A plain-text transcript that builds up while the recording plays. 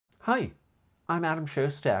Hi, I'm Adam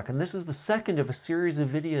Shostak, and this is the second of a series of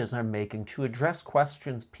videos I'm making to address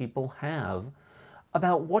questions people have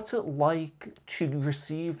about what's it like to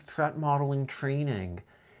receive threat modeling training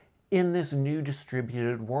in this new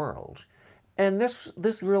distributed world. And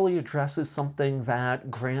this really addresses something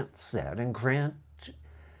that Grant said. And Grant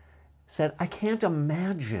said, I can't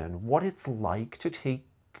imagine what it's like to take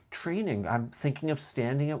training. I'm thinking of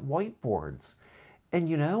standing at whiteboards. And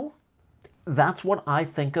you know, that's what I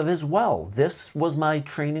think of as well. This was my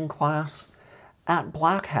training class at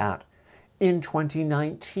Black Hat in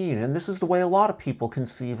 2019, and this is the way a lot of people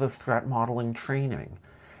conceive of threat modeling training.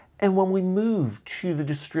 And when we move to the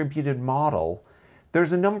distributed model,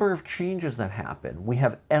 there's a number of changes that happen. We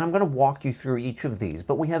have, and I'm going to walk you through each of these,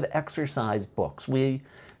 but we have exercise books. We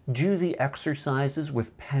do the exercises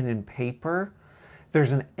with pen and paper.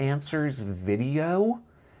 There's an answers video.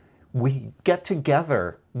 We get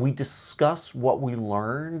together, we discuss what we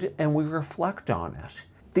learned, and we reflect on it.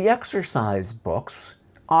 The exercise books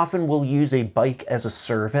often will use a bike as a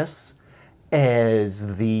service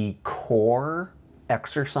as the core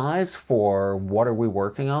exercise for what are we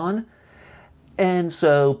working on. And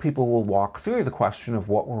so people will walk through the question of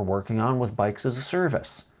what we're working on with bikes as a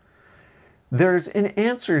service. There's an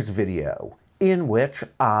answers video in which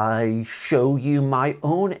I show you my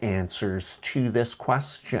own answers to this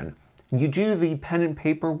question. You do the pen and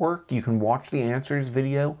paper work, you can watch the answers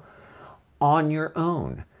video on your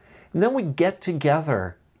own. And then we get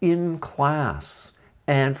together in class.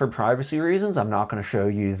 And for privacy reasons, I'm not going to show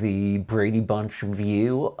you the Brady Bunch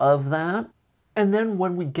view of that. And then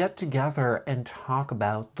when we get together and talk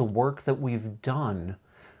about the work that we've done,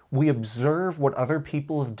 we observe what other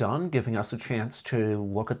people have done, giving us a chance to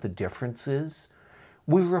look at the differences.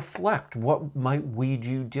 We reflect, what might we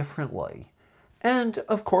do differently? And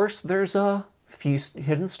of course, there's a few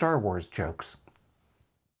hidden Star Wars jokes.